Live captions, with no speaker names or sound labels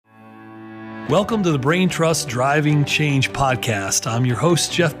Welcome to the Brain Trust Driving Change podcast. I'm your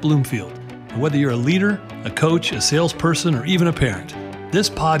host, Jeff Bloomfield. And whether you're a leader, a coach, a salesperson, or even a parent, this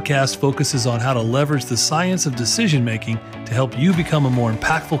podcast focuses on how to leverage the science of decision making to help you become a more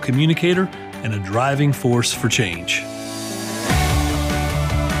impactful communicator and a driving force for change.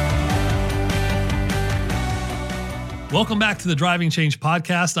 Welcome back to the Driving Change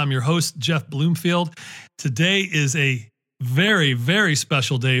podcast. I'm your host, Jeff Bloomfield. Today is a very, very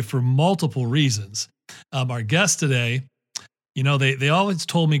special day for multiple reasons. Our guest today, they always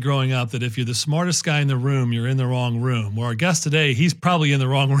told me growing up that if you're the smartest guy in the room, you're in the wrong room. Well, our guest today, he's probably in the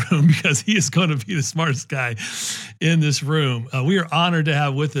wrong room because he is going to be the smartest guy in this room. We are honored to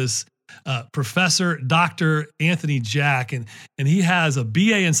have with us Professor Dr. Anthony Jack, and he has a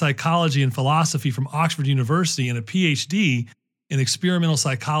BA in psychology and philosophy from Oxford University and a PhD in experimental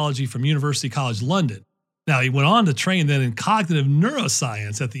psychology from University College London. Now, he went on to train then in cognitive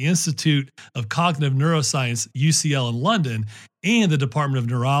neuroscience at the Institute of Cognitive Neuroscience, UCL in London, and the Department of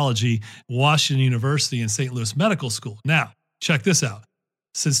Neurology, Washington University and St. Louis Medical School. Now, check this out.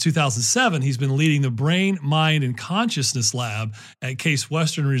 Since 2007, he's been leading the Brain, Mind, and Consciousness Lab at Case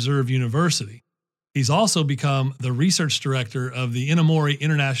Western Reserve University. He's also become the research director of the Inamori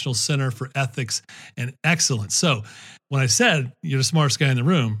International Center for Ethics and Excellence. So when I said you're the smartest guy in the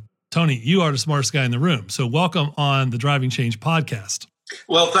room, Tony, you are the smartest guy in the room. So welcome on the Driving Change podcast.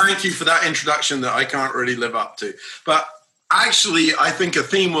 Well, thank you for that introduction that I can't really live up to. But actually, I think a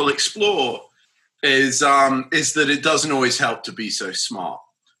theme we'll explore is that it doesn't always help to be so smart.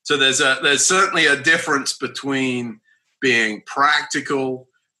 So there's certainly a difference between being practical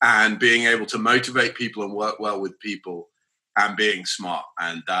and being able to motivate people and work well with people and being smart.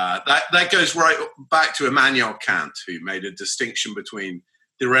 And that goes right back to Immanuel Kant, who made a distinction between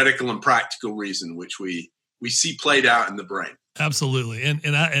theoretical and practical reason, which we see played out in the brain. Absolutely.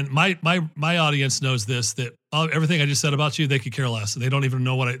 And my audience knows this, that everything I just said about you, they could care less. They don't even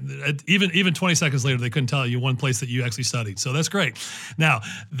know what even 20 seconds later, they couldn't tell you one place that you actually studied. So that's great. Now,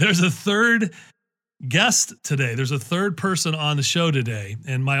 there's a third guest today. There's a third person on the show today.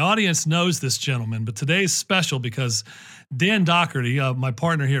 And my audience knows this gentleman, but today's special because Dan Docherty, my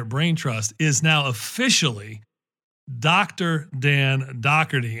partner here at Brain Trust, is now officially Dr. Dan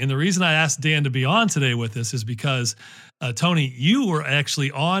Docherty. And the reason I asked Dan to be on today with us is because, Tony, you were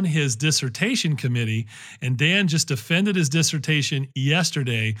actually on his dissertation committee, and Dan just defended his dissertation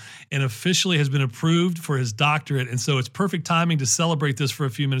yesterday and officially has been approved for his doctorate. And so it's perfect timing to celebrate this for a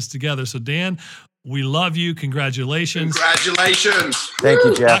few minutes together. So Dan, we love you. Congratulations. Congratulations. Thank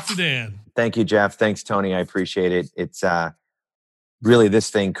you, Jeff. Dr. Dan. Thank you, Jeff. Thanks, Tony. I appreciate it. It's really, this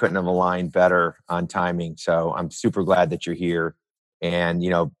thing couldn't have aligned better on timing. So I'm super glad that you're here. And,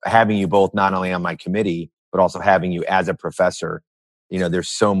 having you both not only on my committee, but also having you as a professor, there's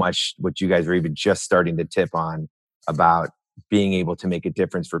so much what you guys are even just starting to tip on about being able to make a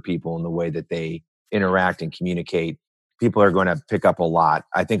difference for people in the way that they interact and communicate. People are going to pick up a lot.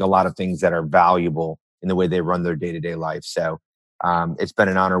 I think a lot of things that are valuable in the way they run their day-to-day life. So it's been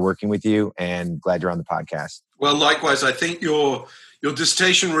an honor working with you and glad you're on the podcast. Well, likewise, I think your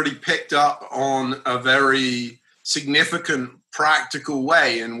dissertation really picked up on a very significant practical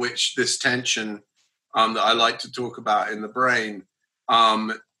way in which this tension that I like to talk about in the brain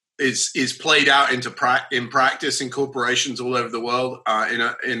is played out in practice in corporations all over the world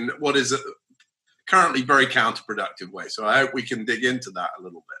in what is a currently very counterproductive way. So I hope we can dig into that a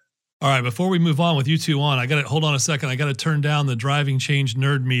little bit. All right, before we move on with you two on, hold on a second. I got to turn down the Driving Change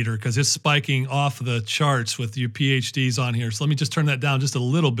nerd meter because it's spiking off the charts with your PhDs on here. So let me just turn that down just a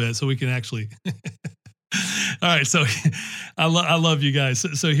little bit so we can actually. All right, so I love you guys.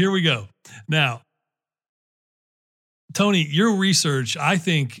 So here we go. Now, Tony, your research, I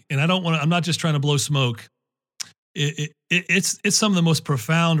think, and I'm not just trying to blow smoke. It's some of the most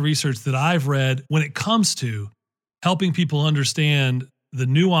profound research that I've read when it comes to helping people understand the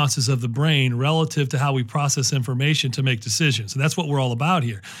nuances of the brain relative to how we process information to make decisions. And that's what we're all about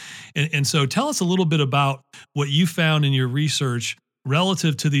here. And so tell us a little bit about what you found in your research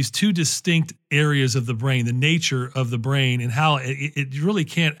relative to these two distinct areas of the brain, the nature of the brain, and how it really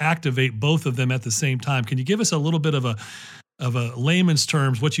can't activate both of them at the same time. Can you give us a little bit of a layman's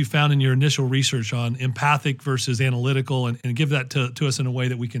terms, what you found in your initial research on empathic versus analytical, and give that to us in a way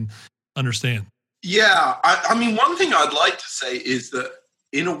that we can understand? Yeah, I mean, one thing I'd like to say is that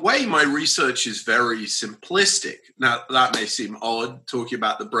in a way, my research is very simplistic. Now, that may seem odd talking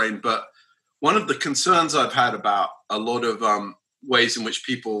about the brain, but one of the concerns I've had about a lot of ways in which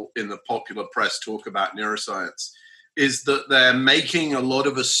people in the popular press talk about neuroscience is that they're making a lot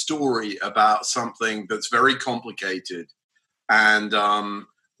of a story about something that's very complicated and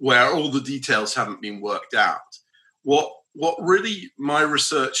where all the details haven't been worked out. What really my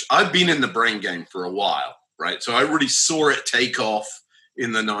research, I've been in the brain game for a while, right? So I really saw it take off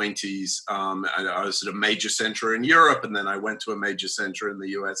in the 90s. I was at a major center in Europe, and then I went to a major center in the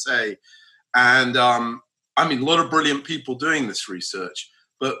USA. And I mean, a lot of brilliant people doing this research,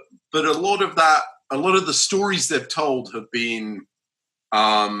 but a lot of the stories they've told have been,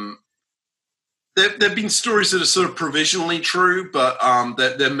 there've been stories that are sort of provisionally true, but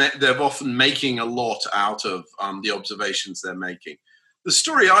they're often making a lot out of the observations they're making. The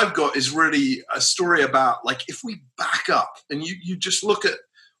story I've got is really a story about, like, if we back up and you just look at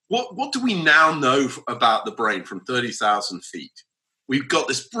what do we now know about the brain from 30,000 feet? We've got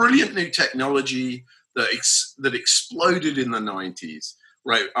this brilliant new technology that exploded in the 90s,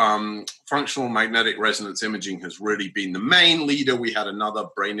 right? Functional magnetic resonance imaging has really been the main leader. We had another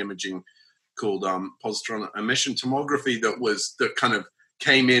brain imaging called positron emission tomography that kind of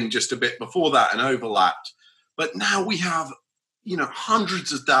came in just a bit before that and overlapped. But now we have,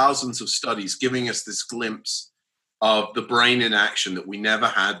 hundreds of thousands of studies giving us this glimpse of the brain in action that we never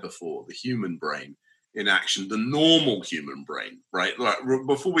had before, the human brain in action, the normal human brain, right? Like,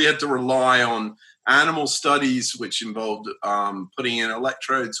 before we had to rely on animal studies, which involved putting in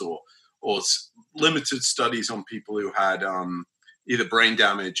electrodes or limited studies on people who had either brain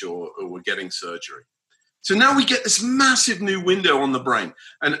damage or were getting surgery. So now we get this massive new window on the brain.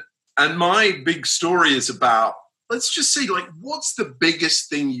 And my big story is about, let's just say, like, what's the biggest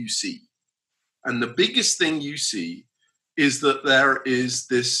thing you see? And the biggest thing you see is that there is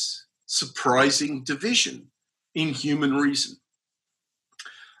this surprising division in human reason.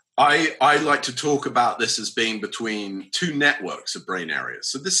 I like to talk about this as being between two networks of brain areas.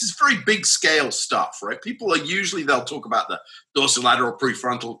 So this is very big scale stuff, right? People they'll talk about the dorsolateral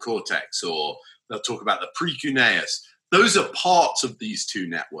prefrontal cortex, or they'll talk about the precuneus. Those are parts of these two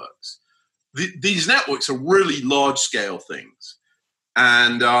networks. These networks are really large scale things.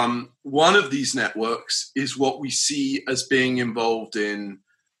 And one of these networks is what we see as being involved in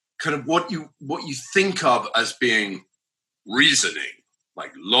kind of what you think of as being reasoning,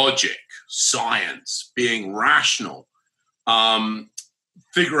 like logic, science, being rational,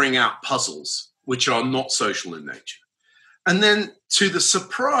 figuring out puzzles, which are not social in nature. And then, to the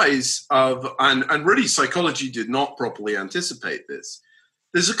surprise of, and really psychology did not properly anticipate this,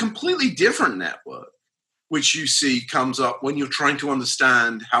 there's a completely different network which you see comes up when you're trying to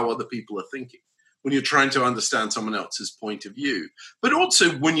understand how other people are thinking, when you're trying to understand someone else's point of view, but also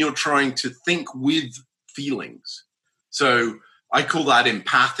when you're trying to think with feelings. So I call that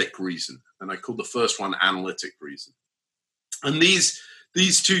empathic reason, and I call the first one analytic reason. And these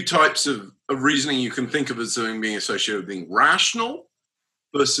two types of reasoning you can think of as being associated with being rational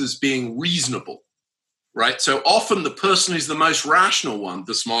versus being reasonable, right? So often the person who's the most rational one,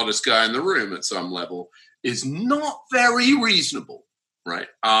 the smartest guy in the room at some level, is not very reasonable, right?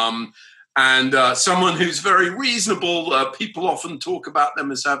 And someone who's very reasonable, people often talk about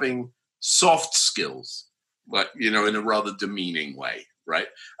them as having soft skills, like, in a rather demeaning way, right?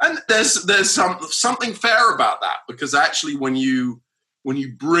 And there's something fair about that, because actually when you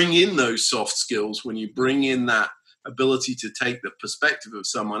bring in those soft skills, when you bring in that ability to take the perspective of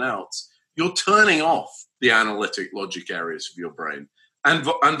someone else, you're turning off the analytic logic areas of your brain. And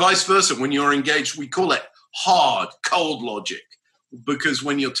vice versa, when you're engaged, we call it hard, cold logic, because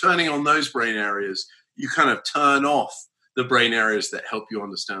when you're turning on those brain areas, you kind of turn off the brain areas that help you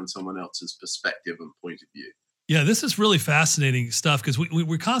understand someone else's perspective and point of view. Yeah, this is really fascinating stuff, because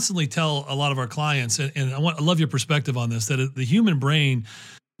we constantly tell a lot of our clients, and I love your perspective on this, that the human brain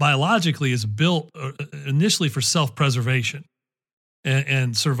biologically is built initially for self-preservation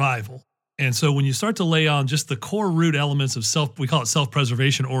and survival. And so when you start to lay on just the core root elements of we call it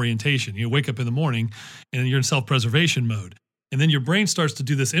self-preservation orientation. You wake up in the morning and you're in self-preservation mode. And then your brain starts to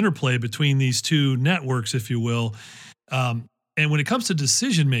do this interplay between these two networks, if you will. And when it comes to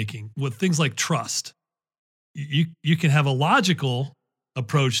decision-making with things like trust, you can have a logical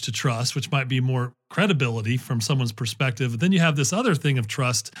approach to trust, which might be more credibility from someone's perspective. But then you have this other thing of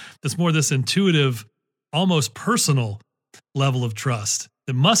trust that's more this intuitive, almost personal level of trust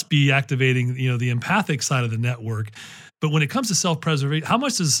that must be activating, the empathic side of the network. But when it comes to self-preservation, how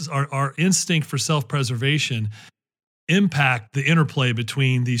much does our instinct for self-preservation impact the interplay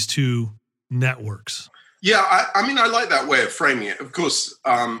between these two networks? Yeah, I like that way of framing it. Of course,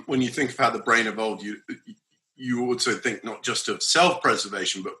 when you think of how the brain evolved, you also think not just of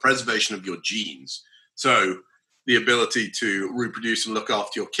self-preservation, but preservation of your genes. So the ability to reproduce and look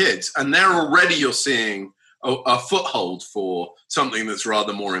after your kids. And there already you're seeing a foothold for something that's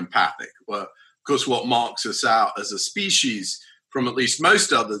rather more empathic. Well, of course, what marks us out as a species from at least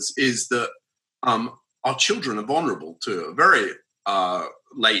most others is that our children are vulnerable to a very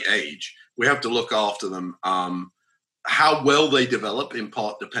late age. We have to look after them. How well they develop in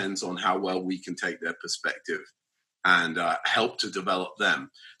part depends on how well we can take their perspective and help to develop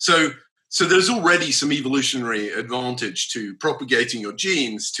them. So there's already some evolutionary advantage to propagating your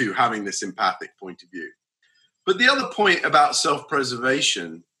genes to having this empathic point of view. But the other point about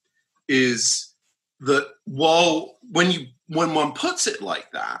self-preservation is that when one puts it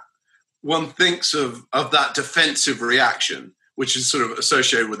like that, one thinks of that defensive reaction, which is sort of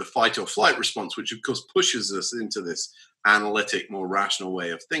associated with the fight or flight response, which of course pushes us into this analytic, more rational way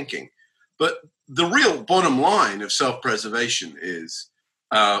of thinking. But the real bottom line of self-preservation is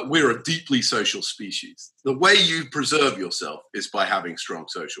we're a deeply social species. The way you preserve yourself is by having strong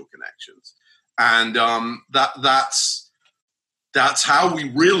social connections. And that's how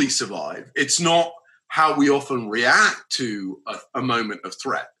we really survive. It's not how we often react to a moment of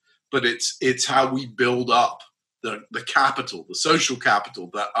threat, but it's how we build up the capital, the social capital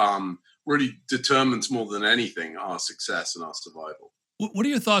that really determines more than anything our success and our survival. What are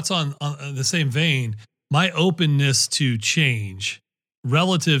your thoughts on the same vein, my openness to change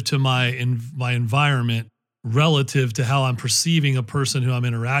relative to my environment, relative to how I'm perceiving a person who I'm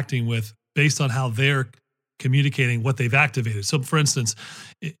interacting with based on how they're communicating what they've activated? So for instance,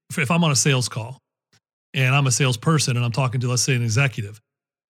 if I'm on a sales call and I'm a salesperson and I'm talking to, let's say, an executive,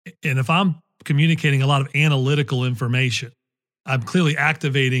 and if I'm communicating a lot of analytical information, I'm clearly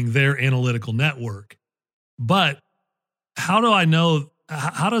activating their analytical network. But how do I know,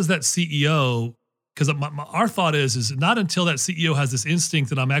 how does that CEO, because our thought is not until that CEO has this instinct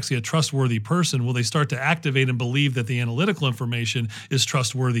that I'm actually a trustworthy person, will they start to activate and believe that the analytical information is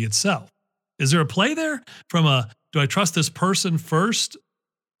trustworthy itself. Is there a play there from do I trust this person first?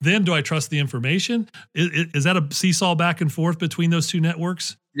 Then do I trust the information? Is that a seesaw back and forth between those two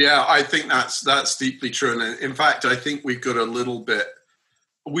networks? Yeah, I think that's deeply true. And in fact, I think we've got a little bit,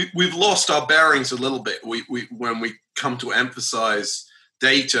 we've lost our bearings a little bit when we come to emphasize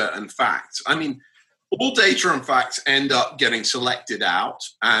data and facts. I mean, all data and facts end up getting selected out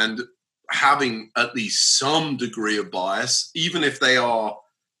and having at least some degree of bias, even if they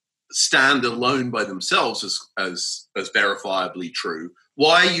stand alone by themselves as verifiably true.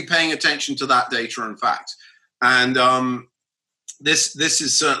 Why are you paying attention to that data and facts? And this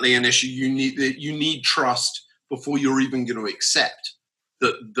is certainly an issue. You need trust before you're even going to accept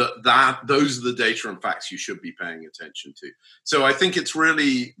that those are the data and facts you should be paying attention to. So I think there's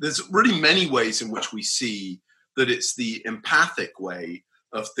really many ways in which we see that it's the empathic way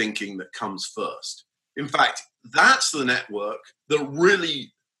of thinking that comes first. In fact, that's the network that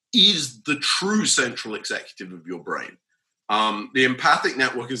really is the true central executive of your brain. The empathic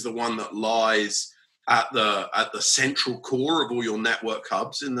network is the one that lies at the central core of all your network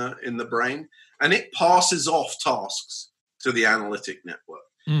hubs in the brain, and it passes off tasks to the analytic network.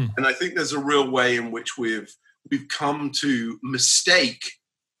 And I think there's a real way in which we've come to mistake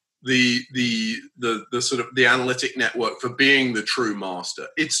the sort of the analytic network for being the true master.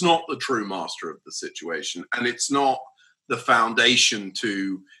 It's not the true master of the situation, and it's not the foundation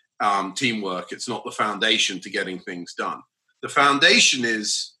to teamwork. It's not the foundation to getting things done. The foundation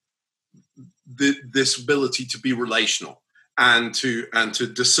is this ability to be relational and to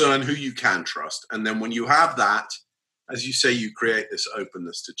discern who you can trust. And then when you have that, as you say, you create this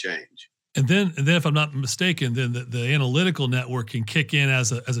openness to change. And then if I'm not mistaken, then the analytical network can kick in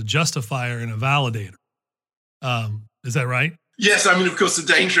as a justifier and a validator. Is that right? Yes, I mean, of course,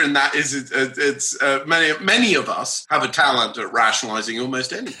 the danger in that is it's many of us have a talent at rationalizing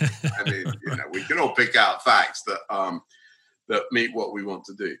almost anything. I mean, we can all pick out facts that meet what we want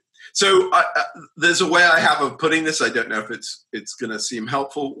to do. So there's a way I have of putting this. I don't know if it's going to seem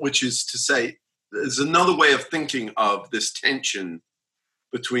helpful, which is to say there's another way of thinking of this tension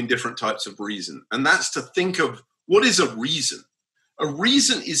between different types of reason, and that's to think of what is a reason. A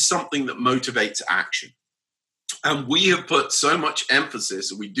reason is something that motivates action. And we have put so much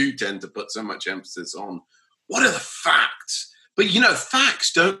emphasis, we do tend to put so much emphasis on what are the facts. But,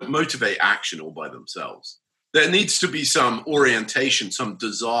 facts don't motivate action all by themselves. There needs to be some orientation, some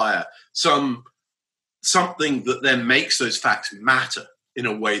desire, something that then makes those facts matter in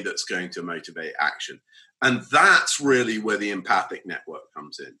a way that's going to motivate action. And that's really where the empathic network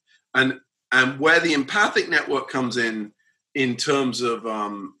comes in. And where the empathic network comes in terms of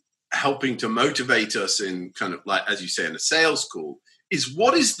helping to motivate us in kind of like, as you say, in a sales call, is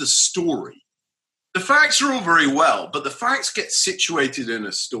what is the story? The facts are all very well, but the facts get situated in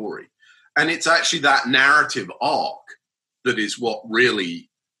a story. And it's actually that narrative arc that is what really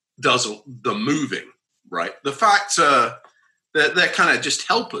does the moving, right? The facts are They're kind of just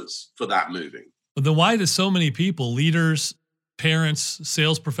helpers for that moving. But then why do so many people, leaders, parents,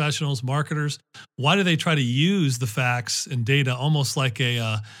 sales professionals, marketers, why do they try to use the facts and data almost like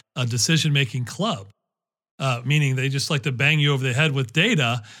a decision-making club? Meaning they just like to bang you over the head with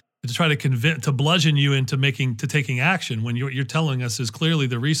data to try to convince, to bludgeon you into taking action, when you're telling us is clearly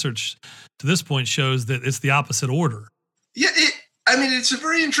the research to this point shows that it's the opposite order. Yeah, it's a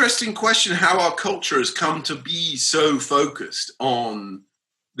very interesting question how our culture has come to be so focused on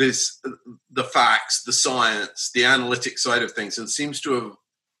the facts, the science, the analytic side of things, and seems to have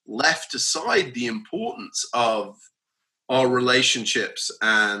left aside the importance of our relationships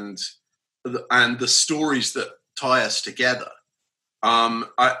and the stories that tie us together. I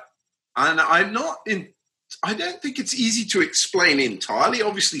don't think it's easy to explain entirely.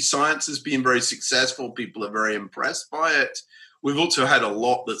 Obviously, science has been very successful. People are very impressed by it. We've also had a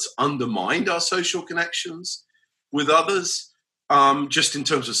lot that's undermined our social connections with others, just in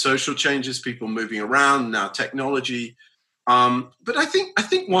terms of social changes, people moving around, now technology. But I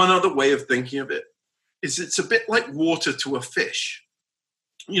think one other way of thinking of it is it's a bit like water to a fish.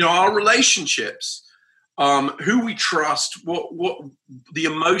 Our relationships, who we trust, what the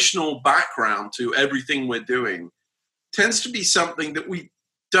emotional background to everything we're doing tends to be something that we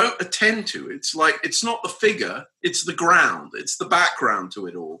don't attend to. It's not the figure, it's the ground, it's the background to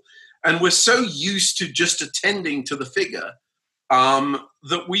it all. And we're so used to just attending to the figure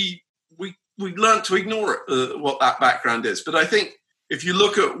that we learn to ignore it, what that background is. But I think if you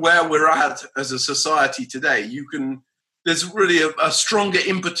look at where we're at as a society today, there's really a stronger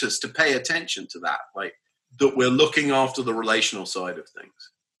impetus to pay attention to that, like that we're looking after the relational side of things.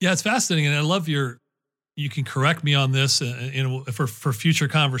 Yeah, it's fascinating. And I love you can correct me on this for future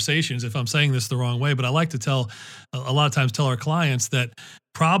conversations if I'm saying this the wrong way, but I like to a lot of times tell our clients that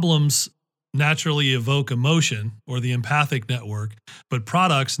problems naturally evoke emotion or the empathic network, but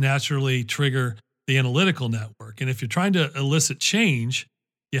products naturally trigger the analytical network. And if you're trying to elicit change,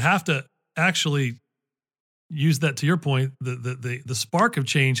 you have to actually use that, to your point, the spark of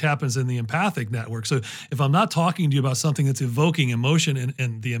change happens in the empathic network. So if I'm not talking to you about something that's evoking emotion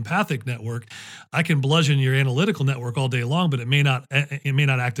in the empathic network, I can bludgeon your analytical network all day long, but it may not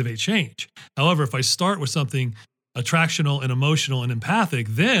activate change. However, if I start with something attractional and emotional and empathic,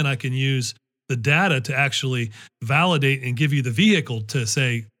 then I can use the data to actually validate and give you the vehicle to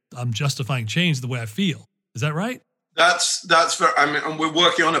say, I'm justifying change the way I feel. Is that right? That's very, and we're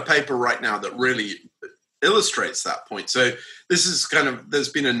working on a paper right now that really illustrates that point. So this is there's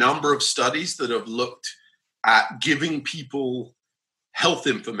been a number of studies that have looked at giving people health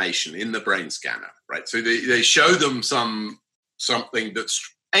information in the brain scanner, right? So they show them something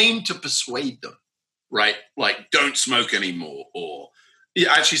that's aimed to persuade them, right? Like, don't smoke anymore, or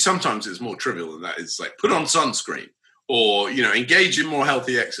actually sometimes it's more trivial than that. It's like, put on sunscreen, or, engage in more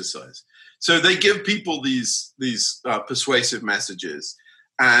healthy exercise. So they give people these persuasive messages,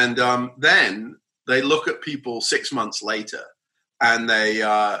 and then they look at people 6 months later, and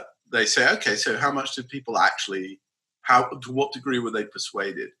they say, okay, so how much did people actually, to what degree were they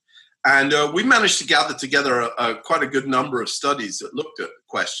persuaded? And we managed to gather together quite a good number of studies that looked at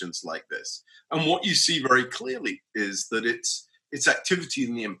questions like this. And what you see very clearly is that it's activity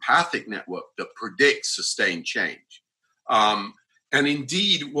in the empathic network that predicts sustained change. And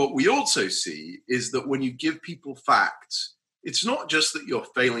indeed, what we also see is that when you give people facts, it's not just that you're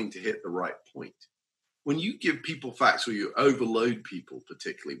failing to hit the right point. When you give people facts, or you overload people,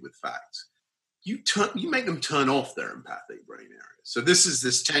 particularly with facts, you make them turn off their empathic brain area. So this is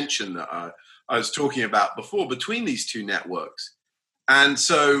this tension that I was talking about before between these two networks. And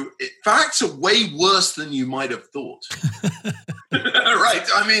so facts are way worse than you might have thought. Right.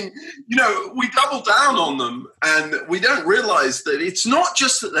 I mean, we double down on them, and we don't realize that it's not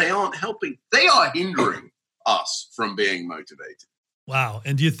just that they aren't helping, they are hindering us from being motivated. Wow.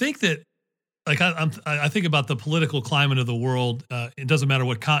 And do you think that, like, I think about the political climate of the world. It doesn't matter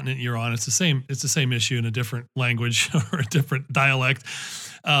what continent you're on. It's the same issue in a different language or a different dialect.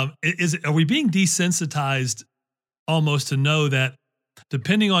 Are we being desensitized almost to know that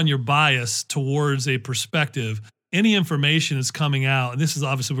depending on your bias towards a perspective, any information is coming out, and this is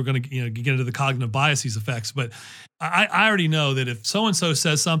obviously, we're going to get into the cognitive biases effects, but I already know that if so-and-so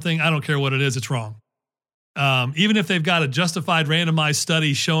says something, I don't care what it is, it's wrong. Even if they've got a justified randomized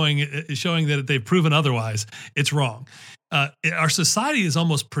study showing that they've proven otherwise, it's wrong. Our society has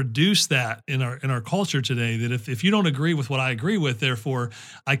almost produced that in our culture today, that if you don't agree with what I agree with, therefore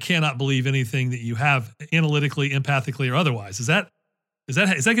I cannot believe anything that you have analytically, empathically, or otherwise. Is that Is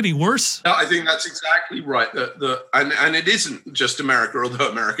that getting worse? No, I think that's exactly right. And it isn't just America, although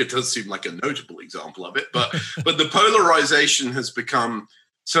America does seem like a notable example of it. But the polarization has become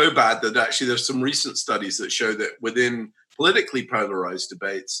so bad that actually there's some recent studies that show that within politically polarized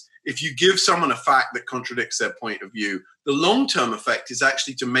debates, if you give someone a fact that contradicts their point of view, the long-term effect is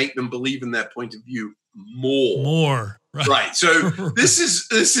actually to make them believe in their point of view more. Right. So this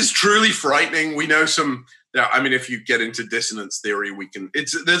is truly frightening. We know some. I mean, if you get into dissonance theory,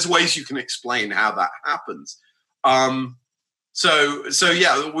 there's ways you can explain how that happens. So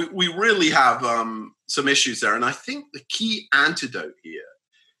yeah, we really have some issues there. And I think the key antidote here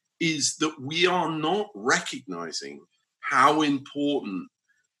is that we are not recognizing how important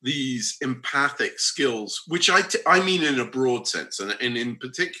these empathic skills, which I mean in a broad sense, and in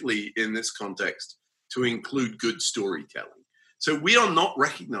particularly in this context, to include good storytelling. So we are not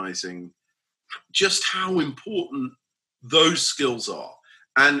recognizing just how important those skills are.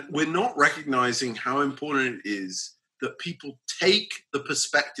 And we're not recognizing how important it is that people take the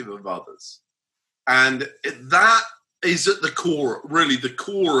perspective of others. And that is at the core, really the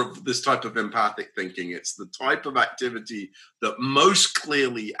core of this type of empathic thinking. It's the type of activity that most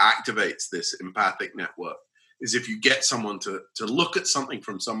clearly activates this empathic network, is if you get someone to look at something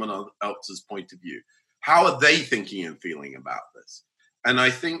from someone else's point of view. How are they thinking and feeling about this? And I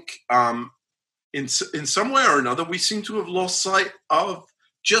think in some way or another, we seem to have lost sight of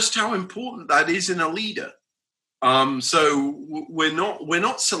just how important that is in a leader. So we're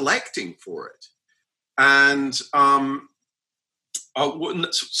not selecting for it. And some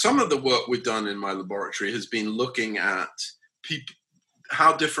of the work we've done in my laboratory has been looking at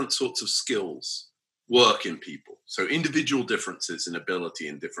how different sorts of skills work in people. So individual differences in ability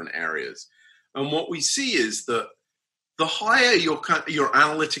in different areas. And what we see is that the higher your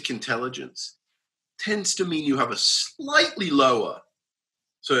analytic intelligence tends to mean you have a slightly lower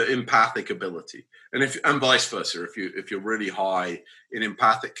empathic ability, and vice versa. If you're really high in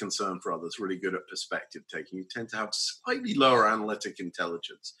empathic concern for others, really good at perspective taking, you tend to have slightly lower analytic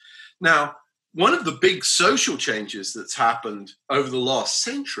intelligence. Now, one of the big social changes that's happened over the last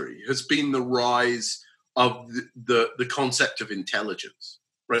century has been the rise of the concept of intelligence.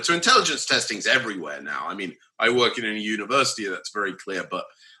 Right, so intelligence testing is everywhere now. I mean, I work in a university, that's very clear, but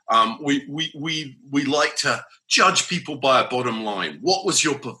we like to judge people by a bottom line. What was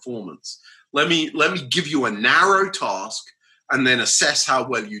your performance? Let me give you a narrow task and then assess how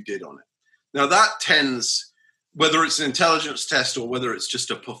well you did on it. Now that tends, whether it's an intelligence test or whether it's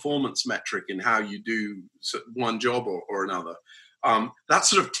just a performance metric in how you do one job or another, that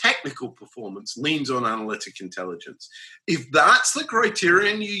sort of technical performance leans on analytic intelligence. If that's the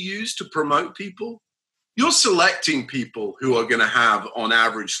criterion you use to promote people, you're selecting people who are going to have, on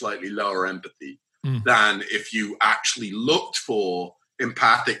average, slightly lower empathy than if you actually looked for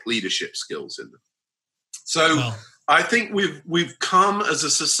empathic leadership skills in them. So I think we've come as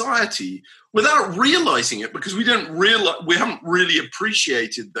a society without realizing it, because we haven't really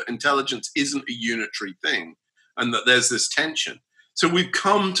appreciated that intelligence isn't a unitary thing and that there's this tension. So we've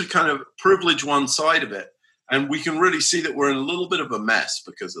come to kind of privilege one side of it, and we can really see that we're in a little bit of a mess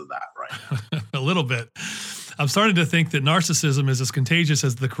because of that, right? A little bit. I'm starting to think that narcissism is as contagious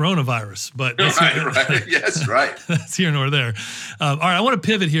as the coronavirus, but right. Yes, right. That's here nor there. All right, I want to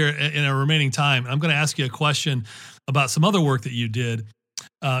pivot here in our remaining time. I'm going to ask you a question about some other work that you did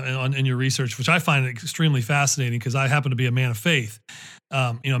in your research, which I find extremely fascinating because I happen to be a man of faith.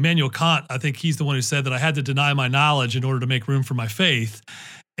 Immanuel Kant, I think he's the one who said that I had to deny my knowledge in order to make room for my faith.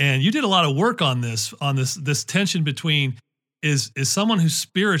 And you did a lot of work on this tension between is someone who's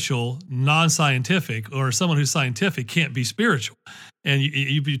spiritual non-scientific, or someone who's scientific can't be spiritual. And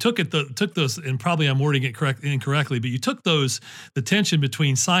you took those, and probably I'm wording it incorrectly, but you took the tension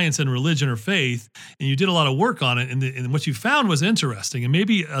between science and religion or faith, and you did a lot of work on it. And what you found was interesting and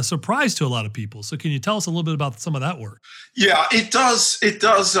maybe a surprise to a lot of people. So can you tell us a little bit about some of that work? Yeah, it does. It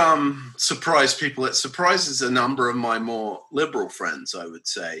does surprise people. It surprises a number of my more liberal friends, I would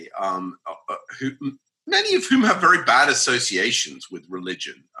say, many of whom have very bad associations with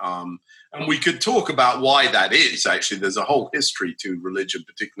religion. And we could talk about why that is. Actually, there's a whole history to religion,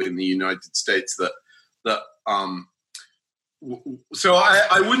 particularly in the United States, so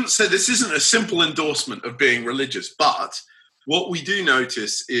I wouldn't say this isn't a simple endorsement of being religious, but what we do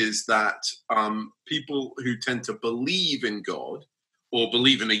notice is that people who tend to believe in God or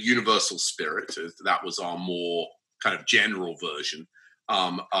believe in a universal spirit, that was our more kind of general version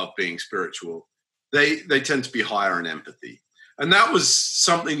of being spiritual, they tend to be higher in empathy. And that was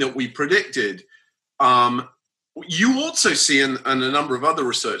something that we predicted. You also see, and a number of other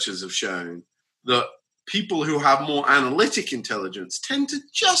researchers have shown, that people who have more analytic intelligence tend to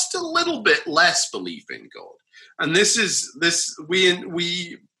just a little bit less belief in God. And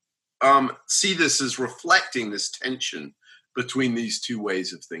we see this as reflecting this tension between these two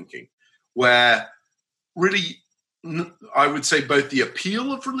ways of thinking, where really, I would say both the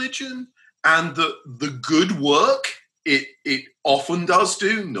appeal of religion and the good work it often does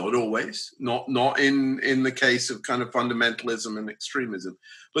do, not always, not in the case of kind of fundamentalism and extremism,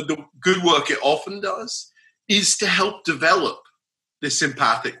 but the good work it often does is to help develop this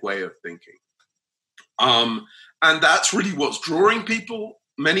empathic way of thinking. And that's really what's drawing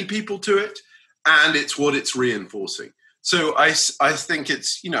many people to it, and it's what it's reinforcing. So I think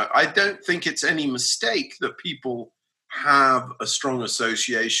it's, I don't think it's any mistake that people have a strong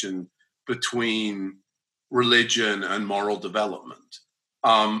association between religion and moral development,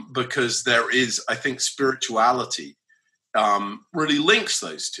 because there is, I think, spirituality really links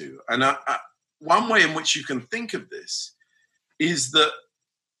those two. And one way in which you can think of this is that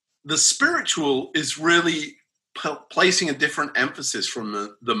the spiritual is really placing a different emphasis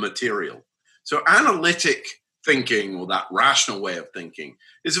from the material. So analytic thinking, or that rational way of thinking,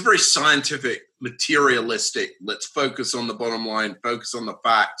 is a very scientific, materialistic, let's focus on the bottom line, focus on the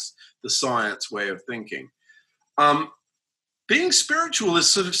facts, the science way of thinking. Being spiritual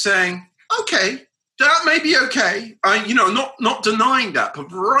is sort of saying, okay, that may be okay. Not denying that,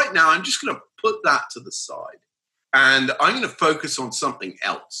 but right now I'm just going to put that to the side, and I'm going to focus on something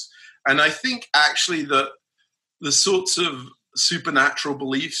else. And I think actually that the sorts of supernatural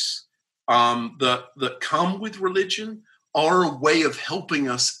beliefs that come with religion are a way of helping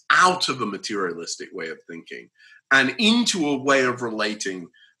us out of a materialistic way of thinking and into a way of relating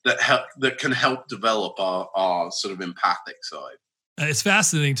that can help develop our sort of empathic side. It's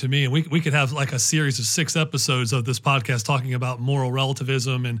fascinating to me, and we could have like a series of 6 episodes of this podcast talking about moral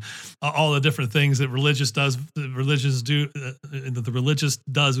relativism and all the different things that religious does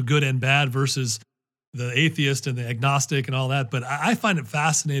good and bad versus the atheist and the agnostic and all that. But I find it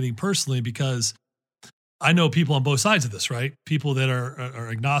fascinating personally because I know people on both sides of this, right? People that are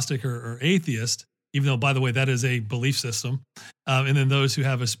agnostic or atheist, even though, by the way, that is a belief system, and then those who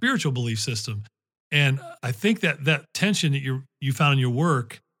have a spiritual belief system. And I think that tension that you found in your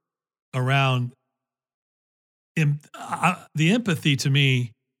work around the empathy to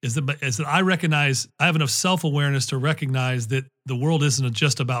me is that I recognize, I have enough self-awareness to recognize that the world isn't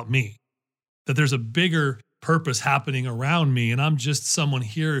just about me, that there's a bigger purpose happening around me. And I'm just someone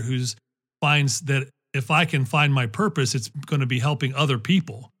here who finds that if I can find my purpose, it's going to be helping other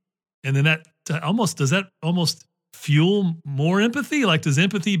people. And then does that almost fuel more empathy? Like, does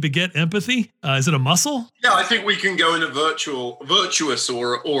empathy beget empathy? Is it a muscle? Yeah, I think we can go in a virtuous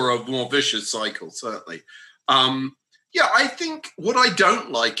or a more vicious cycle, certainly. I think what I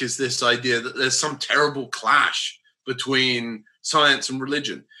don't like is this idea that there's some terrible clash between science and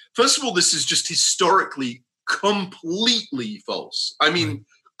religion. First of all, this is just historically completely false. I mean,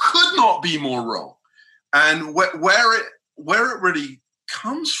 could not be more wrong. And where it really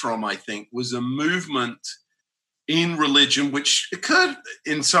comes from, I think, was a movement in religion, which occurred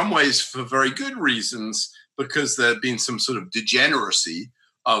in some ways for very good reasons, because there had been some sort of degeneracy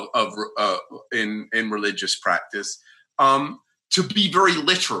in religious practice, to be very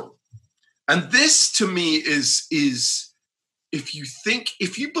literal. And this, to me, is if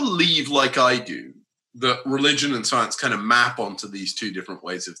you believe like I do that religion and science kind of map onto these two different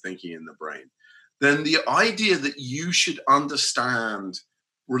ways of thinking in the brain, then the idea that you should understand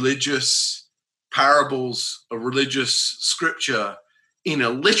religious parables or religious scripture in a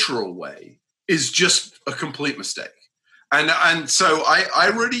literal way is just a complete mistake. And so I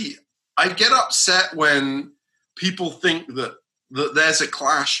get upset when people think that there's a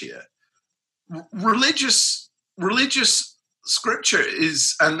clash here. Religious scripture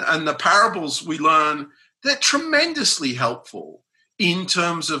is, and the parables we learn, they're tremendously helpful in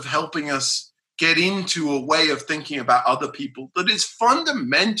terms of helping us get into a way of thinking about other people that is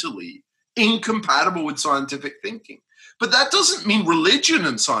fundamentally incompatible with scientific thinking. But that doesn't mean religion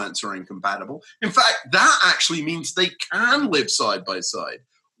and science are incompatible. In fact, that actually means they can live side by side.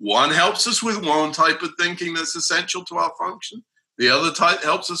 One helps us with one type of thinking that's essential to our function. The other type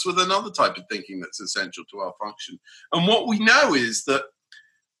helps us with another type of thinking that's essential to our function. And what we know is that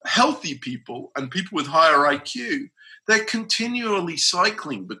healthy people and people with higher IQ, they're continually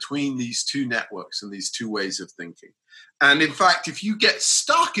cycling between these two networks and these two ways of thinking. And in fact, if you get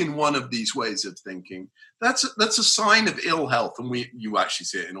stuck in one of these ways of thinking, that's a sign of ill health. And you actually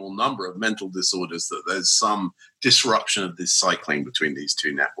see it in all number of mental disorders, that there's some disruption of this cycling between these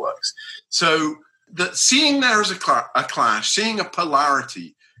two networks. So that seeing there as a clash, seeing a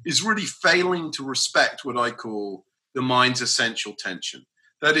polarity is really failing to respect what I call the mind's essential tension.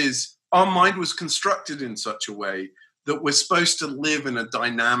 That is, our mind was constructed in such a way that we're supposed to live in a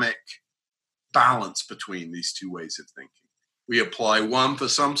dynamic balance between these two ways of thinking. We apply one for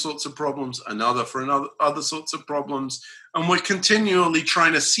some sorts of problems, another for other sorts of problems, and we're continually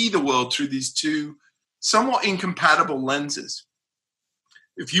trying to see the world through these two somewhat incompatible lenses.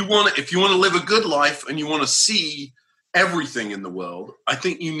 If you want to live a good life and you want to see everything in the world, I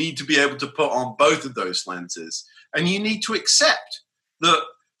think you need to be able to put on both of those lenses, and you need to accept that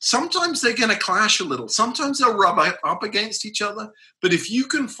sometimes they're going to clash a little. Sometimes they'll rub up against each other. But if you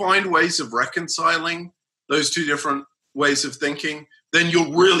can find ways of reconciling those two different ways of thinking, then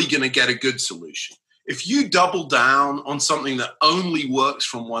you're really going to get a good solution. If you double down on something that only works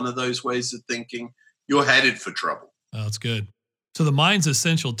from one of those ways of thinking, you're headed for trouble. Oh, that's good. So the mind's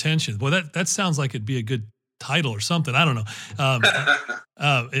essential tension. Well, that sounds like it'd be a good title or something. I don't know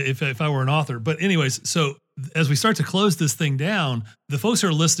if I were an author. But anyways, so as we start to close this thing down, the folks who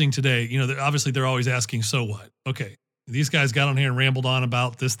are listening today, obviously they're always asking, so what? Okay, these guys got on here and rambled on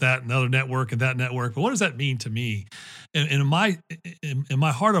about this, that, another network and that network. But what does that mean to me? And in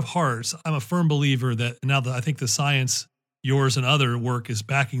my heart of hearts, I'm a firm believer that now that I think the science, yours and other work is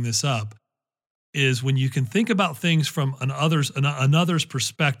backing this up, is when you can think about things from another's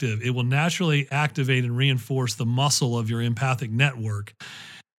perspective, it will naturally activate and reinforce the muscle of your empathic network.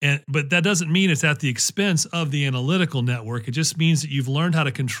 But that doesn't mean it's at the expense of the analytical network. It just means that you've learned how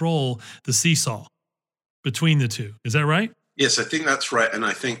to control the seesaw between the two. Is that right? Yes, I think that's right. And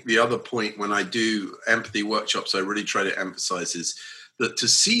I think the other point when I do empathy workshops, I really try to emphasize is that to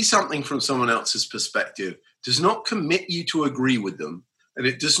see something from someone else's perspective does not commit you to agree with them. And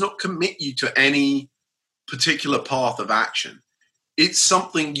it does not commit you to any particular path of action. It's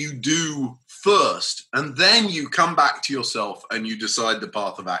something you do first, and then you come back to yourself and you decide the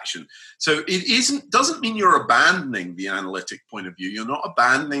path of action. So it doesn't mean you're abandoning the analytic point of view. You're not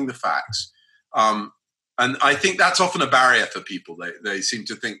abandoning the facts. And I think that's often a barrier for people. They seem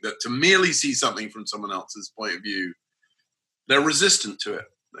to think that to merely see something from someone else's point of view, they're resistant to it.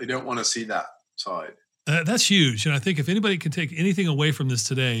 They don't want to see that side. That's huge. And I think if anybody can take anything away from this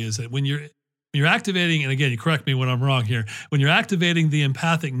today is that when you're activating, and again, you correct me when I'm wrong here, when you're activating the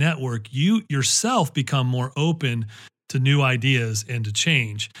empathic network, you yourself become more open to new ideas and to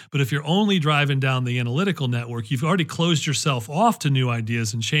change. But if you're only driving down the analytical network, you've already closed yourself off to new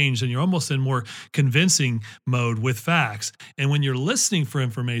ideas and change, and you're almost in more convincing mode with facts. And when you're listening for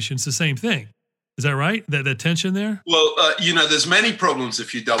information, it's the same thing. Is that right? That tension there? Well, there's many problems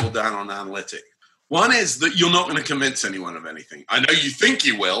if you double down on analytic. One is that you're not going to convince anyone of anything. I know you think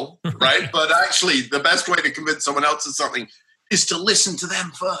you will, right? But actually, the best way to convince someone else of something is to listen to them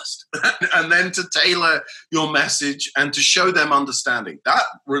first and then to tailor your message and to show them understanding. That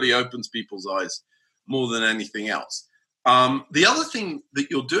really opens people's eyes more than anything else. The other thing that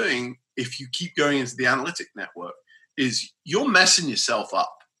you're doing, if you keep going into the analytic network, is you're messing yourself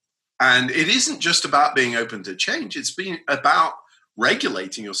up. And it isn't just about being open to change. It's been about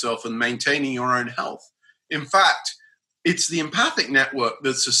regulating yourself and maintaining your own health. In fact, it's the empathic network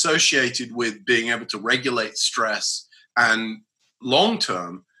that's associated with being able to regulate stress and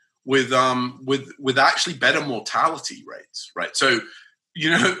long-term with actually better mortality rates, right? So,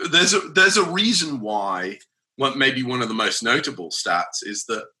 there's a reason why maybe one of the most notable stats is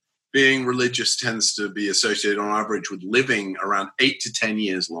that being religious tends to be associated on average with living around 8 to 10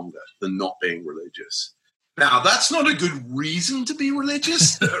 years longer than not being religious. Now, that's not a good reason to be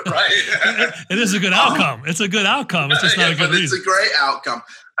religious, right? It is a good outcome. It's a good outcome. It's just not a good reason. It's a great outcome.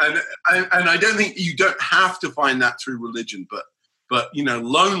 And I don't think you don't have to find that through religion, but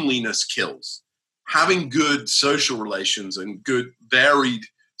loneliness kills. Having good social relations and good varied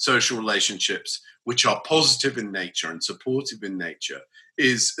social relationships, which are positive in nature and supportive in nature,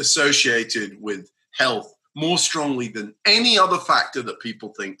 is associated with health more strongly than any other factor that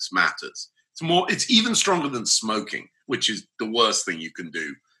people think matters. It's even stronger than smoking, which is the worst thing you can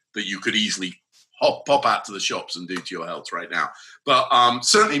do that you could easily pop out to the shops and do to your health right now. But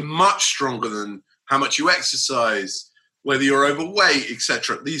certainly much stronger than how much you exercise, whether you're overweight,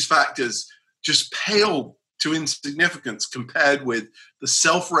 etc. These factors just pale to insignificance compared with the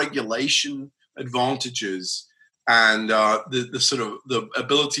self-regulation advantages and the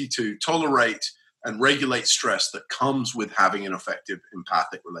ability to tolerate and regulate stress that comes with having an effective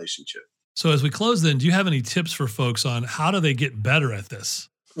empathic relationship. So as we close then, do you have any tips for folks on how do they get better at this?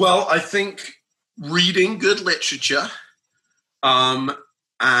 Well, I think reading good literature and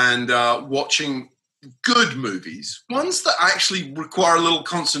watching good movies, ones that actually require a little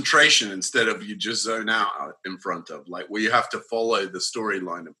concentration instead of you just zone out in front of, like where you have to follow the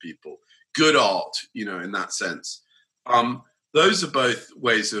storyline of people. Good art, in that sense. Those are both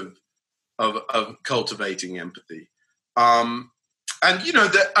ways of cultivating empathy. And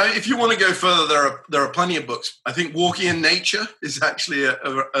if you want to go further, there are plenty of books. I think Walking in Nature is actually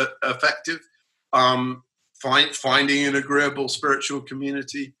effective. Finding an agreeable spiritual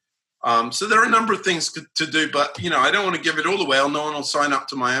community. So there are a number of things to do, but I don't want to give it all away, or no one will sign up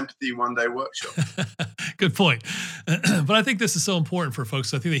to my Empathy One Day workshop. Good point. But I think this is so important for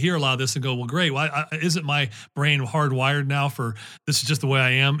folks. I think they hear a lot of this and go, well, great. Well, isn't my brain hardwired now for this is just the way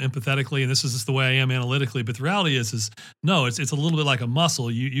I am empathetically, and this is just the way I am analytically? But the reality is no, it's a little bit like a muscle.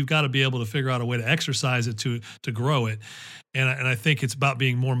 You've got to be able to figure out a way to exercise it to grow it. And I think it's about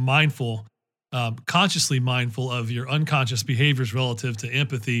being more mindful, consciously mindful of your unconscious behaviors relative to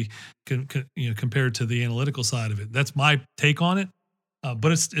empathy, compared to the analytical side of it. That's my take on it.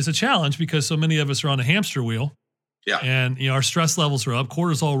 But it's a challenge because so many of us are on a hamster wheel. Yeah. And our stress levels are up.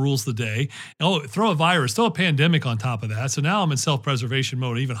 Cortisol rules the day. Throw a virus, throw a pandemic on top of that. So now I'm in self-preservation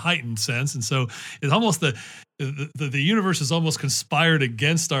mode, even heightened sense. And so it's almost the universe has almost conspired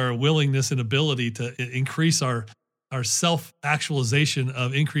against our willingness and ability to increase our self-actualization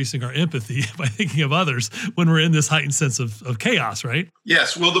of increasing our empathy by thinking of others when we're in this heightened sense of chaos, right?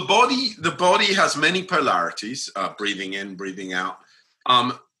 Yes. Well, the body has many polarities, breathing in, breathing out.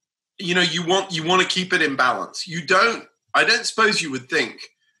 You want to keep it in balance. I don't suppose you would think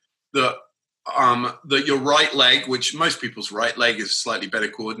that your right leg, which most people's right leg is slightly better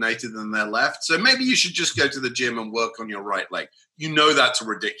coordinated than their left. So maybe you should just go to the gym and work on your right leg. That's a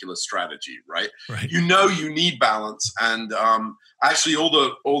ridiculous strategy, right? You need balance. And actually all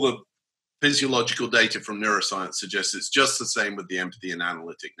the physiological data from neuroscience suggests it's just the same with the empathy and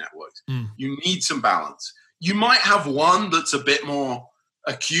analytic networks. You need some balance. You might have one that's a bit more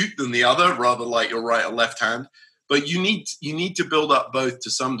acute than the other, rather like your right or left hand. But you need to build up both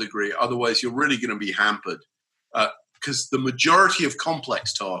to some degree. Otherwise, you're really going to be hampered because the majority of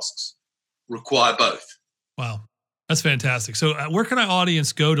complex tasks require both. Wow. That's fantastic. So where can our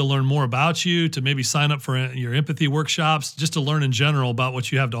audience go to learn more about you, to maybe sign up for your empathy workshops, just to learn in general about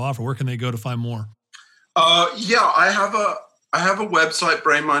what you have to offer? Where can they go to find more? I have a website,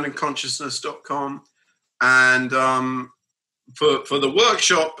 brainmindandconsciousness.com. And for the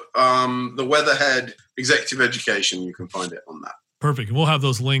workshop, the Weatherhead Executive Education, you can find it on that. Perfect. And we'll have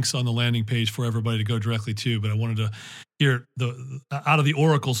those links on the landing page for everybody to go directly to, but I wanted to hear out of the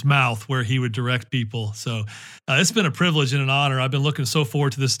oracle's mouth where he would direct people. So it's been a privilege and an honor. I've been looking so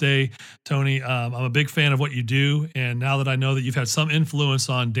forward to this day, Tony. I'm a big fan of what you do. And now that I know that you've had some influence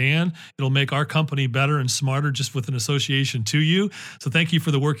on Dan, it'll make our company better and smarter just with an association to you. So thank you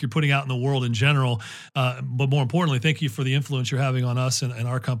for the work you're putting out in the world in general. But more importantly, thank you for the influence you're having on us and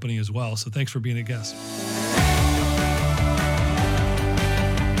our company as well. So thanks for being a guest.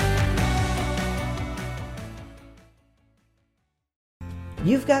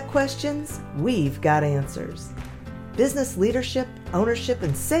 You've got questions, we've got answers. Business leadership, ownership,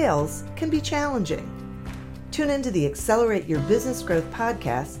 and sales can be challenging. Tune into the Accelerate Your Business Growth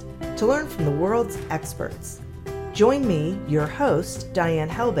podcast to learn from the world's experts. Join me, your host, Diane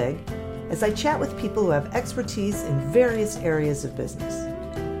Helbig, as I chat with people who have expertise in various areas of business.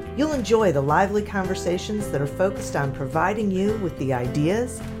 You'll enjoy the lively conversations that are focused on providing you with the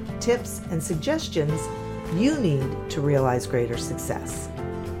ideas, tips, and suggestions you need to realize greater success.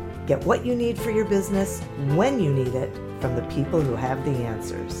 Get what you need for your business when you need it from the people who have the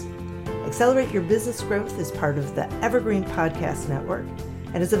answers. Accelerate Your Business Growth is part of the Evergreen Podcast Network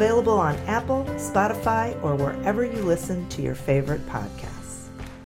and is available on Apple, Spotify, or wherever you listen to your favorite podcasts.